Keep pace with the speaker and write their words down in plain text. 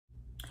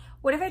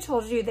What if I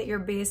told you that your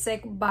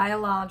basic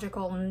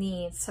biological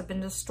needs have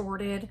been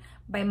distorted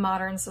by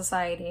modern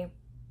society?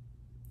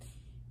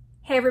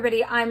 Hey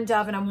everybody, I'm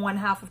Dov and I'm one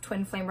half of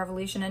Twin Flame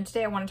Revolution, and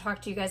today I want to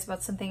talk to you guys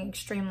about something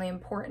extremely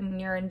important,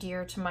 near and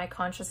dear to my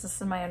consciousness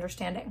and my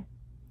understanding.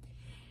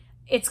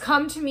 It's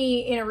come to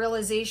me in a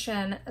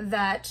realization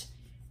that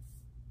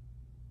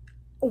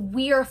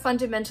we are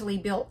fundamentally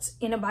built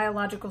in a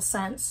biological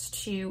sense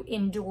to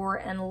endure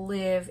and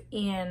live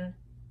in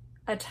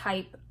a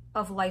type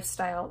of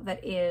lifestyle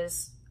that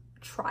is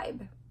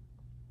tribe.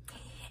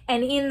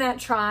 And in that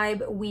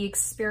tribe, we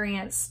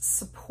experience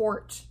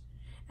support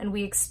and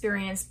we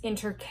experience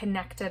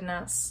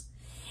interconnectedness,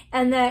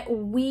 and that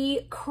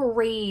we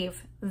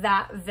crave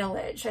that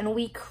village and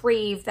we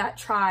crave that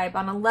tribe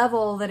on a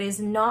level that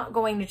is not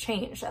going to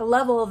change, a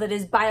level that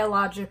is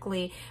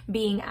biologically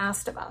being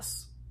asked of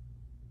us.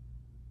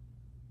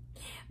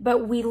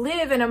 But we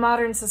live in a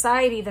modern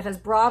society that has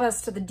brought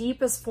us to the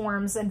deepest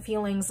forms and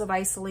feelings of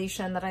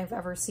isolation that I've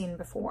ever seen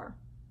before.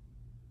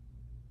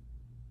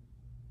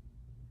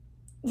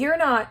 You're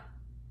not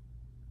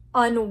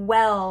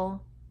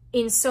unwell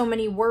in so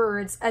many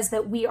words as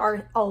that we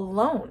are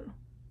alone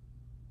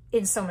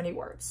in so many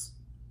words.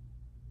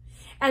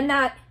 And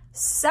that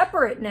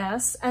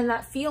separateness and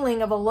that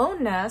feeling of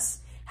aloneness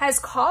has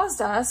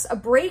caused us a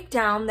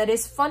breakdown that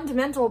is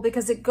fundamental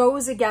because it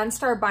goes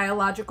against our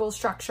biological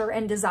structure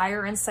and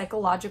desire and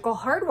psychological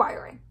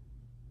hardwiring.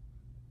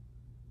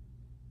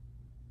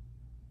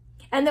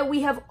 And that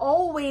we have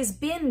always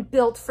been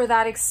built for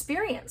that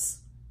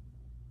experience.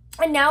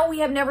 And now we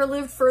have never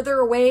lived further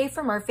away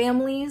from our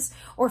families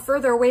or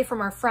further away from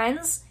our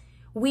friends.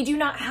 We do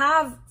not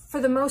have, for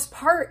the most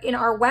part, in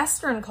our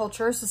Western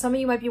culture, so some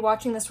of you might be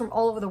watching this from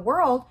all over the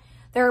world,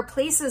 there are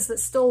places that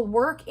still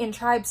work in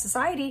tribe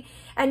society,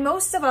 and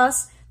most of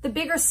us, the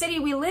bigger city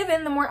we live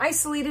in, the more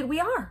isolated we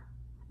are,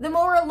 the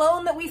more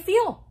alone that we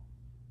feel.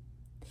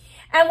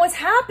 And what's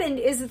happened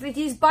is that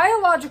these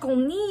biological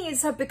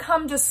needs have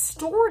become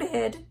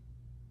distorted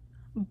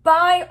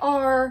by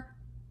our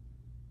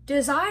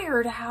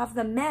desire to have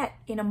them met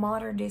in a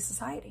modern day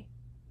society.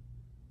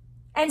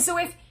 And so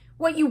if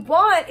what you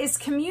want is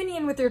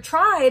communion with your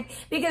tribe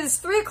because it's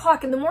 3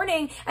 o'clock in the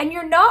morning and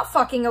you're not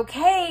fucking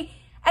okay,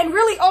 and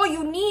really all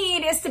you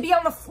need is to be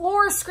on the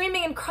floor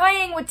screaming and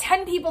crying with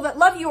 10 people that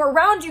love you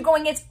around you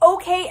going, it's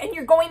okay and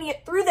you're going to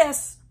get through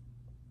this.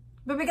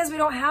 But because we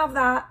don't have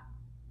that,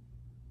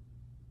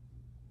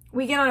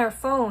 we get on our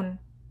phone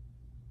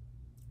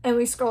and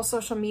we scroll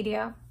social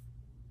media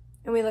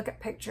and we look at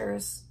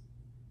pictures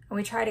and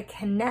we try to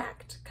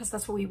connect because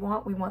that's what we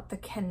want. We want the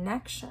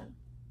connection.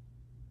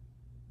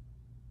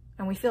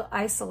 And we feel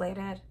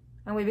isolated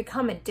and we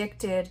become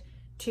addicted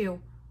to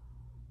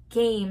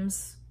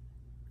games,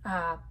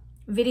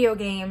 video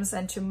games,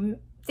 and to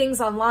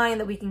things online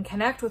that we can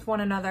connect with one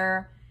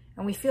another,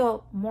 and we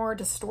feel more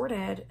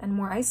distorted and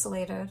more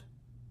isolated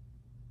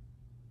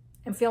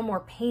and feel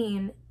more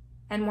pain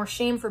and more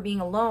shame for being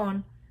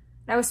alone.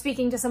 And I was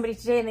speaking to somebody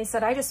today and they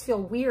said, I just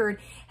feel weird.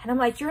 And I'm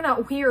like, you're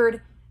not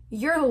weird,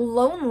 you're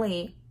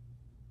lonely.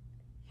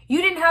 You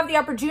didn't have the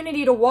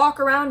opportunity to walk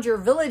around your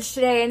village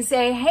today and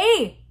say,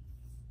 hey,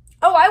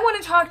 oh, I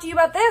want to talk to you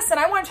about this and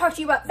I want to talk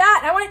to you about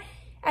that.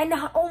 And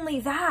not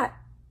only that,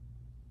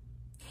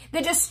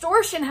 the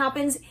distortion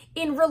happens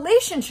in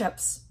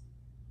relationships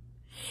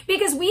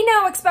because we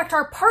now expect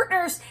our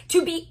partners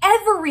to be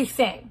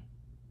everything.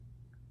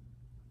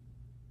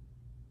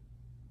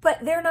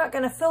 But they're not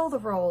going to fill the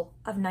role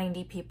of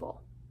 90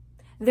 people.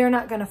 They're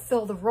not going to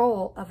fill the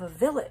role of a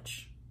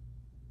village.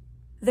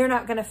 They're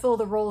not going to fill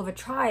the role of a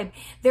tribe.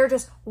 They're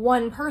just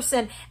one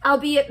person,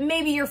 albeit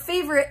maybe your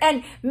favorite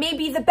and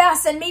maybe the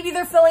best, and maybe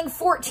they're filling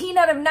 14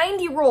 out of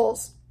 90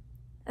 roles.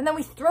 And then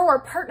we throw our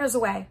partners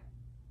away.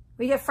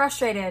 We get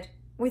frustrated.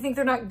 We think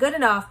they're not good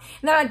enough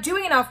and they're not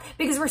doing enough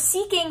because we're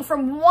seeking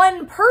from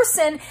one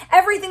person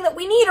everything that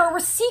we need, or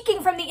we're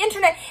seeking from the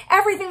internet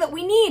everything that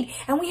we need.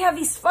 And we have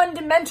these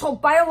fundamental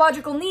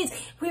biological needs.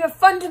 We have a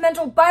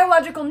fundamental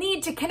biological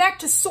need to connect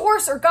to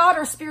source or God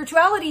or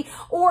spirituality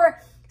or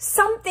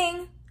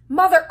something,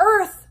 Mother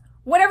Earth,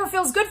 whatever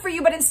feels good for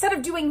you. But instead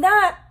of doing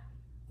that,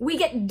 we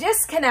get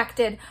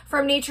disconnected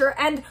from nature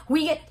and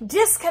we get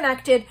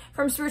disconnected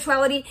from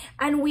spirituality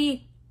and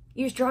we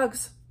use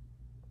drugs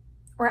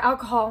or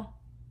alcohol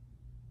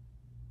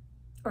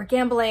or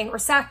gambling or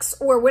sex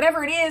or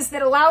whatever it is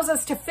that allows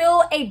us to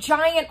fill a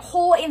giant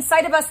hole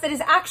inside of us that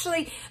is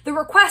actually the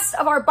request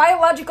of our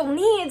biological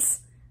needs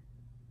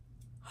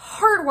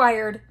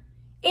hardwired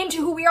into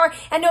who we are.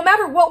 And no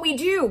matter what we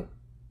do,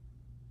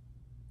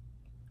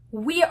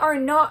 we are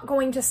not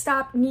going to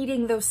stop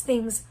needing those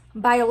things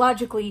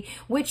biologically,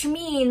 which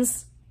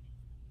means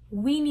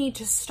we need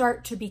to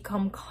start to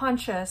become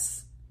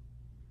conscious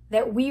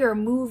that we are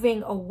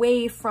moving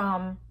away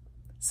from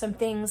some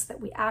things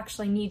that we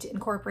actually need to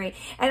incorporate.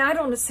 And I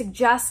don't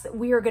suggest that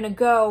we are going to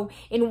go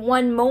in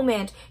one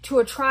moment to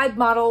a tribe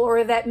model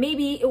or that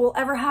maybe it will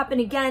ever happen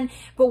again.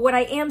 But what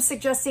I am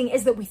suggesting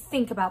is that we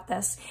think about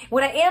this.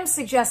 What I am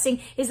suggesting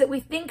is that we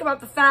think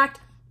about the fact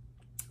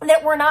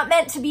that we're not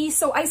meant to be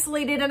so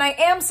isolated. And I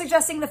am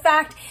suggesting the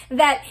fact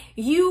that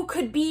you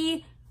could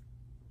be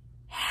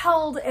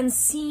held and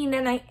seen.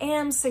 And I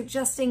am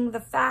suggesting the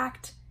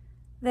fact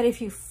that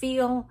if you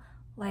feel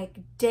like,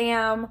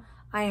 damn,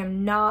 I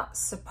am not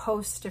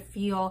supposed to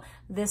feel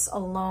this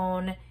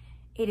alone,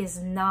 it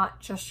is not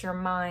just your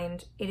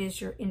mind. It is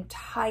your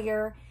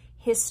entire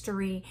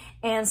history,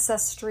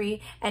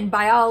 ancestry, and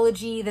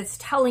biology that's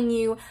telling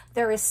you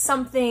there is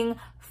something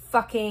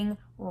fucking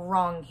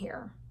wrong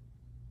here.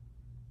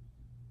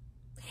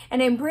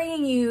 And I'm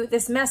bringing you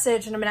this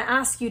message, and I'm going to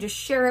ask you to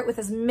share it with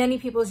as many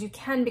people as you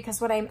can, because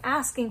what I'm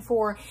asking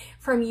for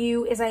from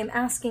you is I am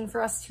asking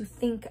for us to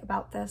think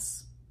about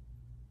this.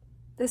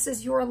 This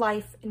is your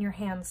life in your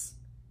hands,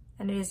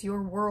 and it is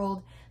your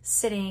world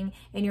sitting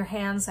in your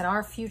hands, and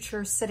our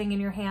future sitting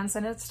in your hands.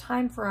 And it's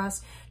time for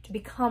us to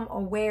become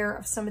aware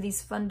of some of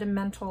these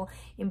fundamental,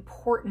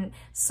 important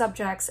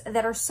subjects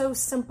that are so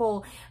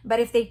simple,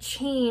 but if they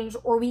change,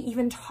 or we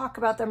even talk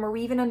about them, or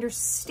we even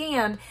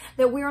understand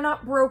that we are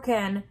not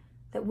broken,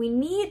 that we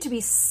need to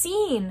be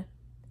seen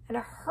and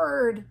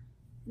heard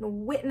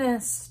and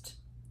witnessed,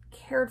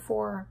 cared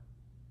for,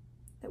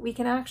 that we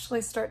can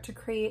actually start to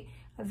create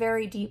a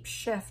very deep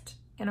shift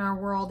in our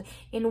world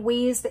in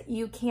ways that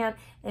you can't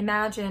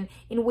imagine,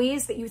 in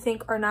ways that you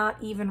think are not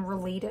even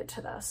related to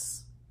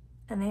this.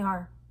 And they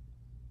are.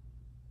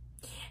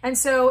 And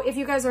so if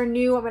you guys are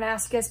new, I'm going to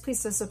ask you guys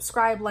please to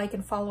subscribe, like,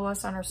 and follow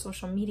us on our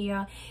social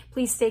media.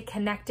 Please stay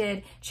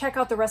connected. Check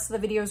out the rest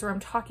of the videos where I'm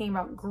talking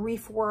about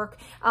grief work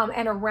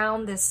and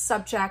around this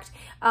subject.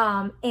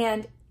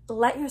 And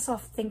let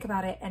yourself think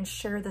about it and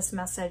share this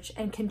message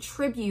and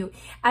contribute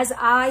as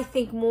I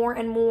think more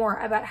and more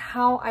about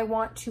how I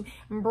want to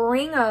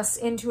bring us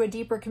into a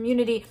deeper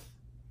community.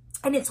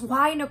 And it's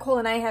why Nicole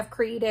and I have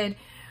created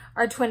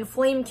our Twin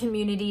Flame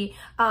community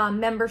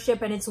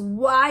membership, and it's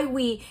why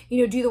we,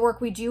 do the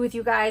work we do with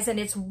you guys, and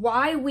it's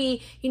why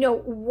we,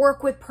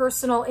 work with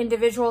personal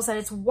individuals, and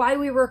it's why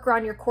we work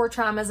around your core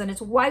traumas, and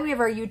it's why we have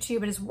our YouTube,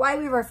 and it's why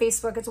we have our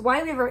Facebook, it's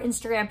why we have our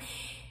Instagram.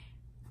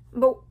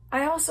 But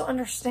I also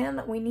understand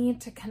that we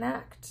need to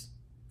connect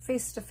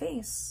face to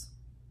face,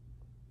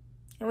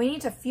 and we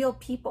need to feel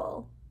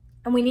people,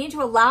 and we need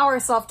to allow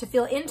ourselves to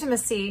feel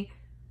intimacy,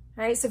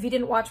 right? So if you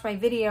didn't watch my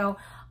video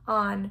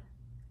on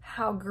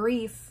how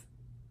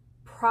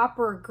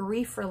proper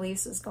grief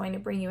release is going to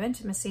bring you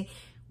intimacy,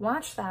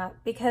 watch that,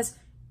 because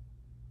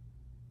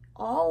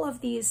all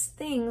of these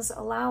things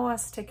allow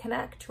us to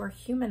connect to our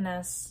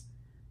humanness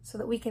so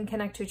that we can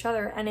connect to each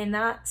other. And in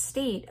that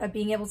state of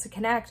being able to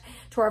connect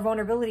to our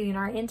vulnerability and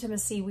our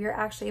intimacy, we are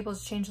actually able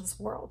to change this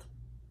world.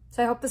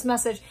 So I hope this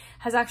message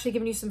has actually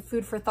given you some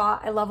food for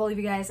thought. I love all of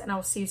you guys, and I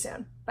will see you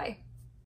soon. Bye.